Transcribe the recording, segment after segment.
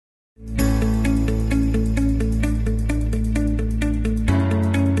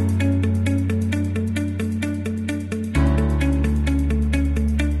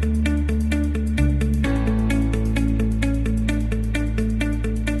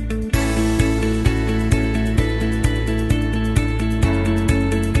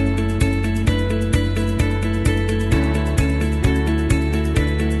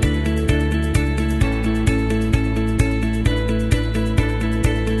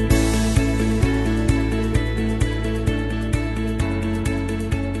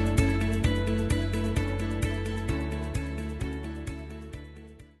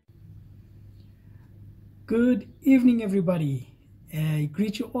Good evening, everybody. I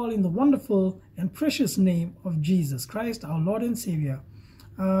greet you all in the wonderful and precious name of Jesus Christ, our Lord and Savior.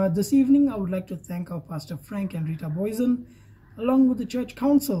 This evening, I would like to thank our Pastor Frank and Rita Boysen, along with the Church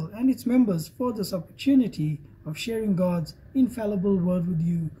Council and its members, for this opportunity of sharing God's infallible word with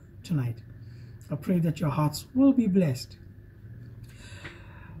you tonight. I pray that your hearts will be blessed.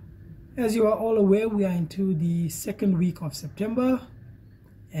 As you are all aware, we are into the second week of September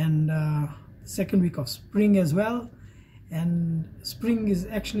and second week of spring as well. And spring is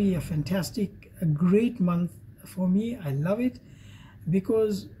actually a great month for me. I love it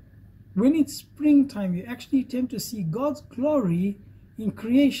because when it's springtime, you actually tend to see God's glory in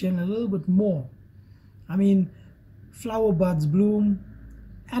creation a little bit more. I mean, flower buds bloom,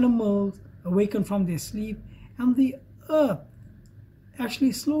 animals awaken from their sleep, and the earth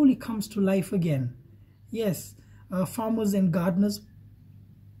actually slowly comes to life again. Yes, farmers and gardeners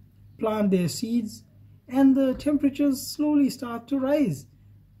plant their seeds, and the temperatures slowly start to rise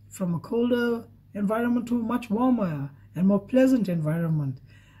from a colder environment to a much warmer and more pleasant environment.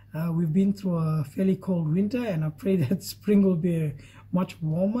 We've been through a fairly cold winter, and I pray that spring will be much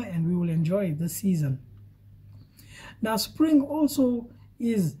warmer and we will enjoy the season. Now, spring also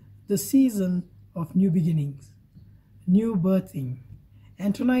is the season of new beginnings, new birthing.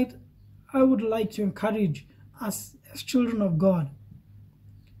 And tonight, I would like to encourage us as children of God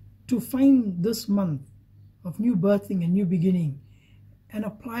to find this month of new birthing and new beginning and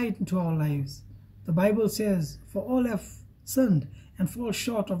apply it into our lives. The Bible says, for all have sinned and fall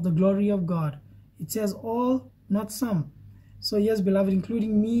short of the glory of God. It says all, not some. So yes, beloved,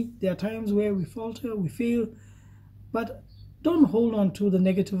 including me, there are times where we falter, we fail, but don't hold on to the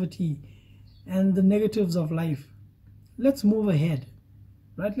negativity and the negatives of life. Let's move ahead,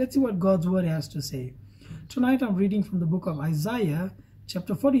 right? Let's see what God's word has to say. Tonight I'm reading from the book of Isaiah,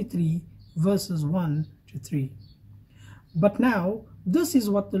 chapter 43, verses 1 to 3. But now, this is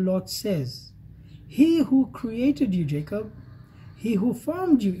what the Lord says. He who created you, Jacob, he who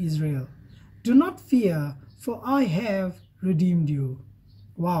formed you, Israel, do not fear, for I have redeemed you.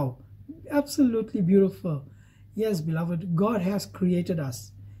 Wow, absolutely beautiful. Yes, beloved, God has created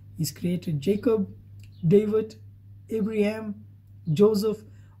us. He's created Jacob, David, Abraham, Joseph,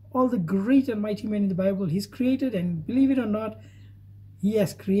 all the great and mighty men in the Bible. He's created, and believe it or not, He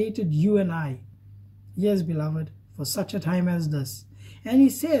has created you and I. Yes, beloved, for such a time as this. And He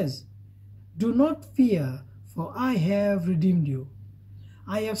says, do not fear, for I have redeemed you.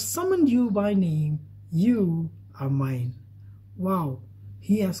 I have summoned you by name. You are mine. Wow.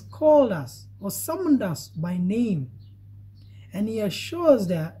 He has called us or summoned us by name. And He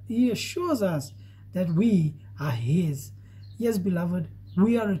assures us that we are His. Yes, beloved,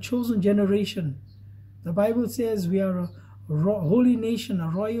 we are a chosen generation. The Bible says we are a holy nation, a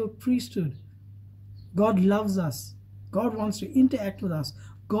royal priesthood. God loves us. God wants to interact with us.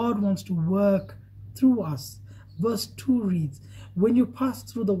 God wants to work through us. Verse 2 reads, when you pass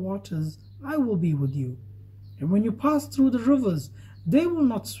through the waters, I will be with you. And when you pass through the rivers, they will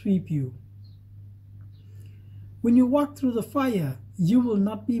not sweep you. When you walk through the fire, you will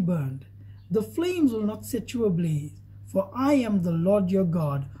not be burned. The flames will not set you ablaze. For I am the Lord your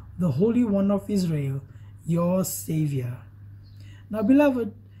God, the Holy One of Israel, your Savior. Now,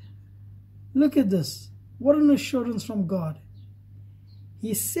 beloved, look at this. What an assurance from God.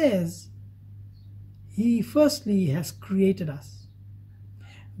 He says He firstly has created us.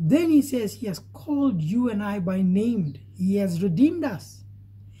 Then He says He has called you and I by name. He has redeemed us.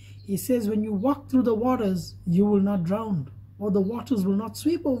 He says when you walk through the waters, you will not drown, or the waters will not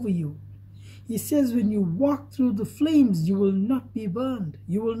sweep over you. He says when you walk through the flames, you will not be burned.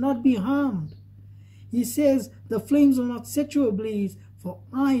 You will not be harmed. He says the flames will not set you ablaze, for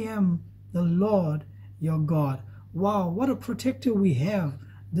I am the Lord your God. Wow, what a protector we have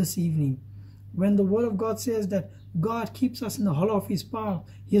this evening. When the word of God says that God keeps us in the hollow of His palm,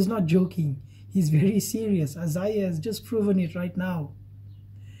 He is not joking. He's very serious. Isaiah has just proven it right now.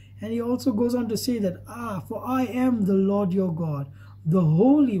 And he also goes on to say that, for I am the Lord your God, the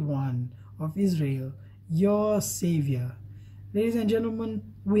Holy One of Israel, your Savior. Ladies and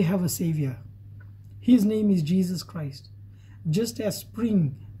gentlemen, we have a Savior. His name is Jesus Christ. Just as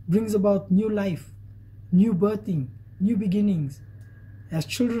spring brings about new life, new birthing, new beginnings, as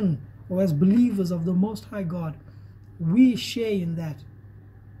children or as believers of the Most High God, we share in that.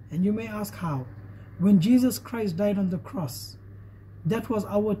 And you may ask how. When Jesus Christ died on the cross, that was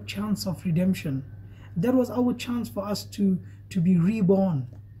our chance of redemption. That was our chance for us to be reborn.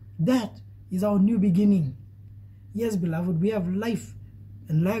 That is our new beginning. Yes, beloved, we have life,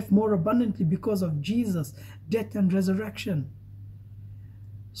 and life more abundantly because of Jesus' death and resurrection.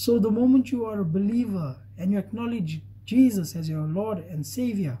 So the moment you are a believer and you acknowledge Jesus as your Lord and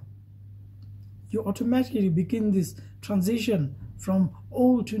Savior, you automatically begin this transition from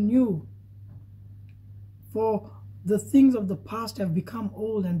old to new. For the things of the past have become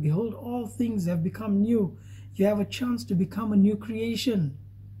old, and behold, all things have become new. You have a chance to become a new creation.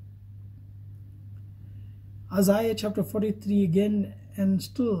 Isaiah chapter 43 again, and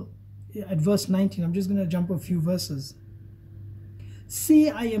still at verse 19. I'm just going to jump a few verses. See,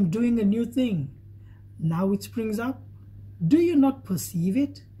 I am doing a new thing. Now it springs up. Do you not perceive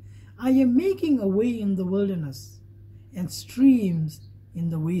it? I am making a way in the wilderness and streams in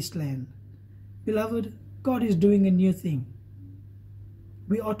the wasteland. Beloved, God is doing a new thing.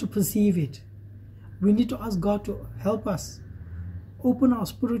 We ought to perceive it. We need to ask God to help us. Open our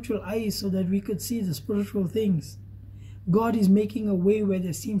spiritual eyes so that we could see the spiritual things. God is making a way where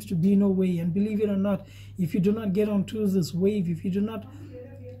there seems to be no way. And believe it or not, if you do not get onto this wave, if you do not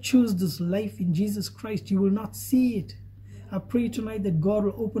choose this life in Jesus Christ, you will not see it. I pray tonight that God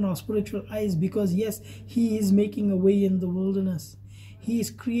will open our spiritual eyes, because yes, He is making a way in the wilderness. He is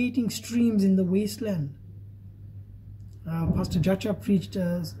creating streams in the wasteland. Pastor Jacha preached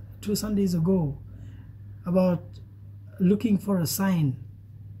 2 Sundays ago about looking for a sign.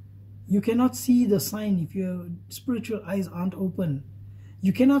 You cannot see the sign if your spiritual eyes aren't open.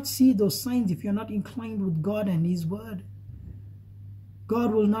 You cannot see those signs if you're not inclined with God and His Word.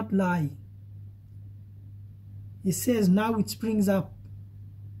 God will not lie. He says, now it springs up.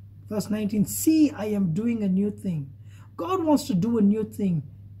 Verse 19, see, I am doing a new thing. God wants to do a new thing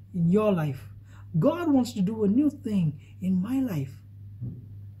in your life. God wants to do a new thing in my life.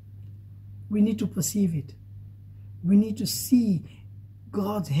 We need to perceive it. We need to see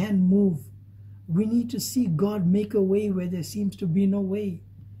God's hand move. We need to see God make a way where there seems to be no way.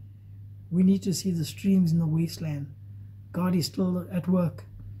 We need to see the streams in the wasteland. God is still at work.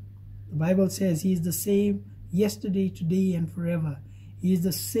 The Bible says He is the same yesterday, today, and forever. He is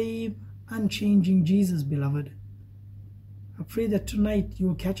the same unchanging Jesus, beloved. I pray that tonight you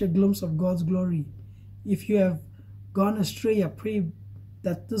will catch a glimpse of God's glory. If you have gone astray, I pray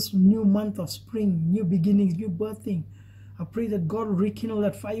that this new month of spring, new beginnings, new birthing, I pray that God will rekindle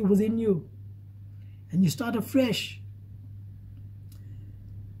that fire within you and you start afresh.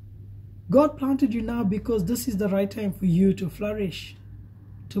 God planted you now because this is the right time for you to flourish,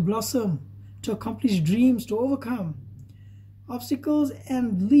 to blossom, to accomplish dreams, to overcome obstacles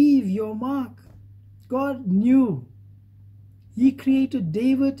and leave your mark. God knew. He created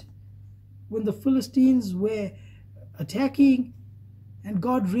David when the Philistines were attacking, and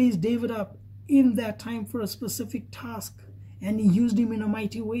God raised David up in that time for a specific task, and He used him in a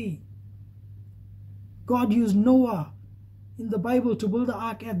mighty way. God used Noah in the Bible to build the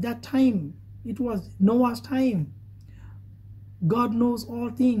ark at that time. It was Noah's time. God knows all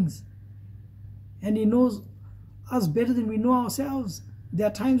things, and He knows us better than we know ourselves. There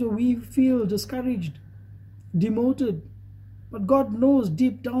are times where we feel discouraged, demoted, but God knows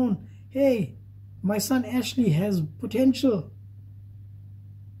deep down, hey, my son Ashley has potential.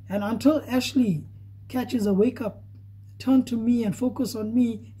 And until Ashley catches a wake up, turn to me and focus on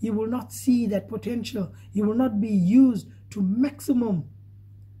me, he will not see that potential. He will not be used to the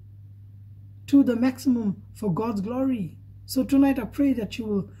maximum for God's glory. So tonight I pray that you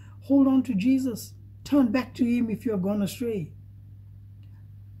will hold on to Jesus. Turn back to Him if you have gone astray.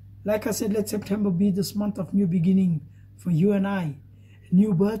 Like I said, let September be this month of new beginning for you and I.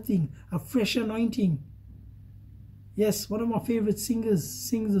 New birthing, a fresh anointing. Yes, one of my favorite singers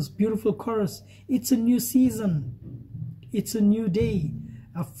sings this beautiful chorus. It's a new season. It's a new day.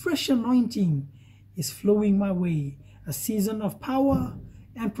 A fresh anointing is flowing my way. A season of power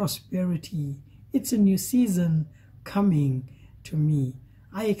and prosperity. It's a new season coming to me.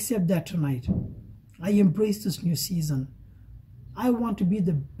 I accept that tonight. I embrace this new season. I want to be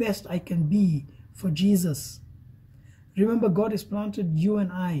the best I can be for Jesus. Remember, God has planted you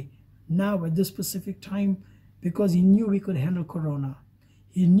and I now at this specific time because He knew we could handle Corona.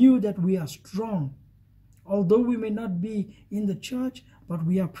 He knew that we are strong. Although we may not be in the church, but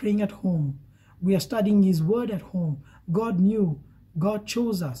we are praying at home. We are studying His Word at home. God knew. God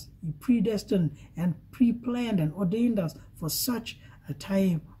chose us. He predestined and pre-planned and ordained us for such a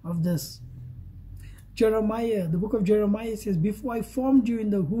time of this. Jeremiah, the book of Jeremiah says, before I formed you in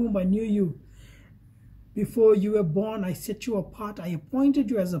the womb, I knew you. Before you were born, I set you apart. I appointed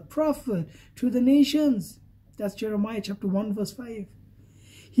you as a prophet to the nations. That's Jeremiah chapter 1 verse 5.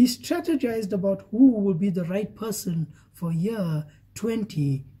 He strategized about who will be the right person for year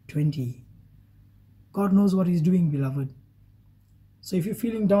 2020. God knows what He's doing, beloved. So if you're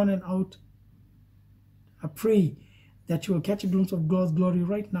feeling down and out, I pray that you will catch a glimpse of God's glory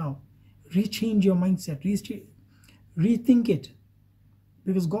right now. Rechange your mindset. Rethink it.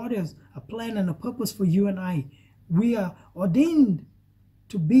 Because God has a plan and a purpose for you and I. We are ordained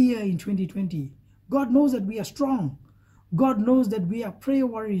to be here in 2020. God knows that we are strong. God knows that we are prayer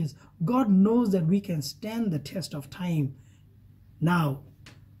warriors. God knows that we can stand the test of time now.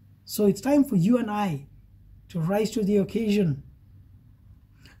 So it's time for you and I to rise to the occasion.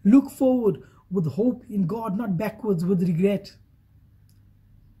 Look forward with hope in God, not backwards with regret.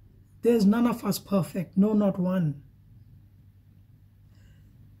 There's none of us perfect, no, not one.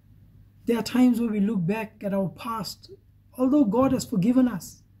 There are times where we look back at our past. Although God has forgiven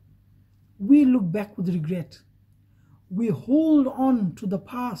us, we look back with regret. We hold on to the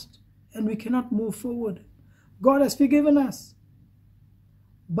past and we cannot move forward. God has forgiven us.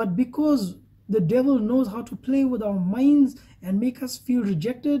 But because the devil knows how to play with our minds and make us feel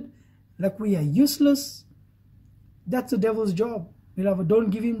rejected, like we are useless, that's the devil's job. Beloved, don't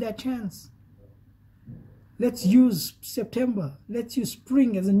give him that chance. Let's use September. Let's use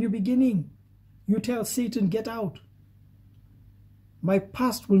spring as a new beginning. You tell Satan, get out. My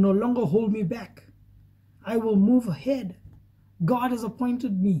past will no longer hold me back. I will move ahead. God has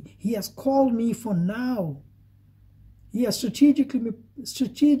appointed me. He has called me for now. He has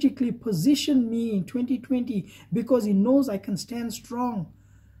strategically positioned me in 2020 because he knows I can stand strong.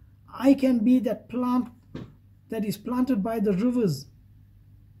 I can be that plant that is planted by the rivers.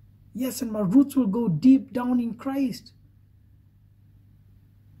 Yes, and my roots will go deep down in Christ.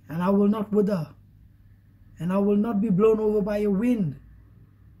 And I will not wither. And I will not be blown over by a wind.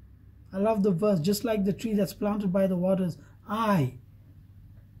 I love the verse, just like the tree that's planted by the waters, I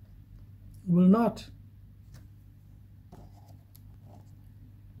will not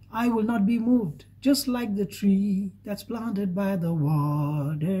be moved. Just like the tree that's planted by the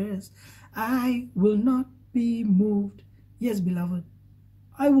waters, I will not be moved. Yes, beloved,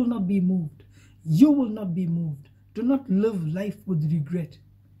 I will not be moved. You will not be moved. Do not live life with regret.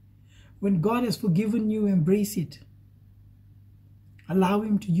 When God has forgiven you, embrace it. Allow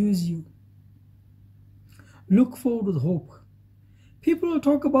him to use you. Look forward with hope. People will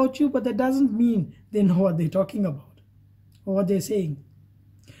talk about you, but that doesn't mean they know what they're talking about or what they're saying.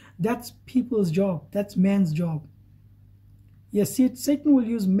 That's people's job. That's man's job. Yes, Satan will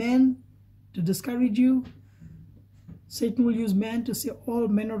use man to discourage you. Satan will use man to say all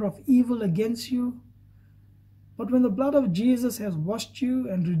manner of evil against you. But when the blood of Jesus has washed you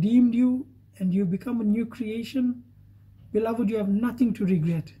and redeemed you and you become a new creation, beloved, you have nothing to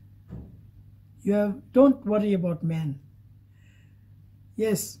regret. Don't worry about man.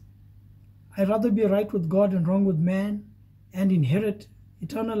 Yes, I'd rather be right with God and wrong with man and inherit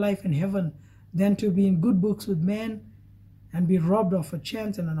eternal life in heaven than to be in good books with man and be robbed of a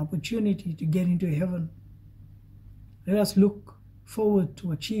chance and an opportunity to get into heaven. Let us look forward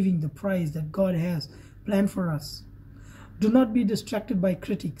to achieving the prize that God has planned for us. Do not be distracted by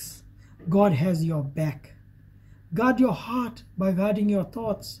critics. God has your back. Guard your heart by guarding your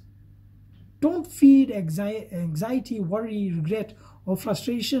thoughts. Don't feed anxiety, worry, regret, or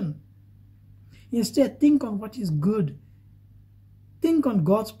frustration. Instead, think on what is good. Think on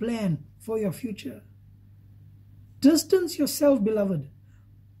God's plan for your future. Distance yourself, beloved,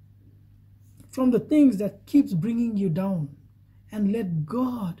 from the things that keeps bringing you down, and let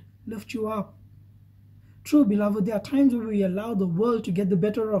God lift you up. True, beloved, there are times where we allow the world to get the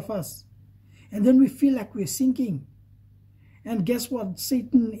better of us, and then we feel like we're sinking. And guess what?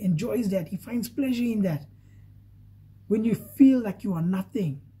 Satan enjoys that. He finds pleasure in that. When you feel like you are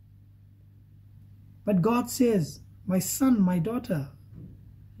nothing. But God says, my son, my daughter,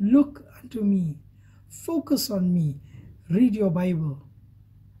 look unto me. Focus on me. Read your Bible.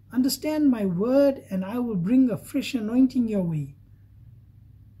 Understand my word, and I will bring a fresh anointing your way.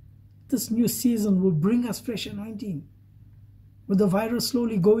 This new season will bring us fresh anointing. With the virus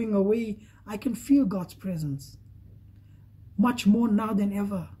slowly going away, I can feel God's presence. Much more now than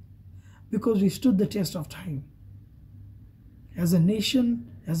ever, because we stood the test of time. As a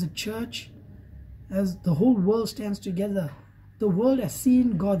nation, as a church, as the whole world stands together, the world has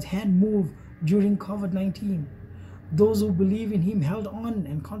seen God's hand move during COVID-19. Those who believe in him held on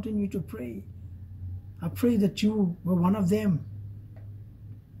and continue to pray. I pray that you were one of them.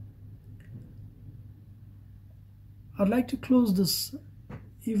 I'd like to close this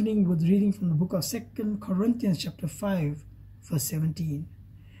evening with reading from the book of 2 Corinthians chapter 5, verse 17.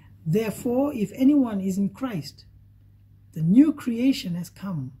 Therefore, if anyone is in Christ, the new creation has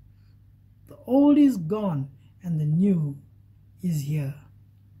come. The old is gone and the new is here.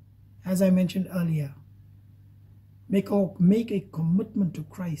 As I mentioned earlier, make a commitment to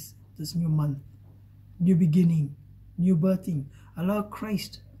Christ this new month. New beginning, new birthing. Allow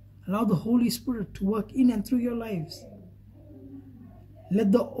Allow the Holy Spirit to work in and through your lives.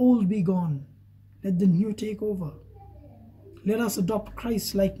 Let the old be gone. Let the new take over. Let us adopt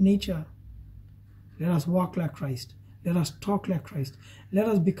Christ-like nature. Let us walk like Christ. Let us talk like Christ. Let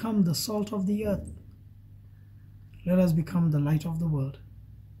us become the salt of the earth. Let us become the light of the world.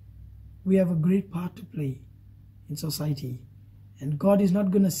 We have a great part to play in society. And God is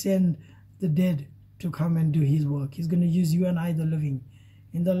not going to send the dead to come and do his work. He's going to use you and I, the living.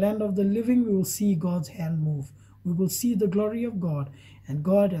 In the land of the living, we will see God's hand move. We will see the glory of God. And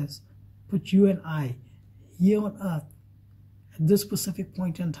God has put you and I here on earth at this specific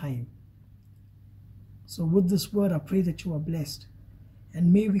point in time. So with this word, I pray that you are blessed.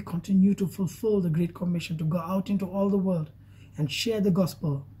 And may we continue to fulfill the Great Commission to go out into all the world and share the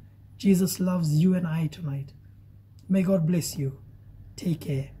gospel. Jesus loves you and I tonight. May God bless you. Take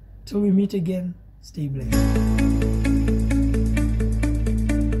care. Till we meet again, stay blessed.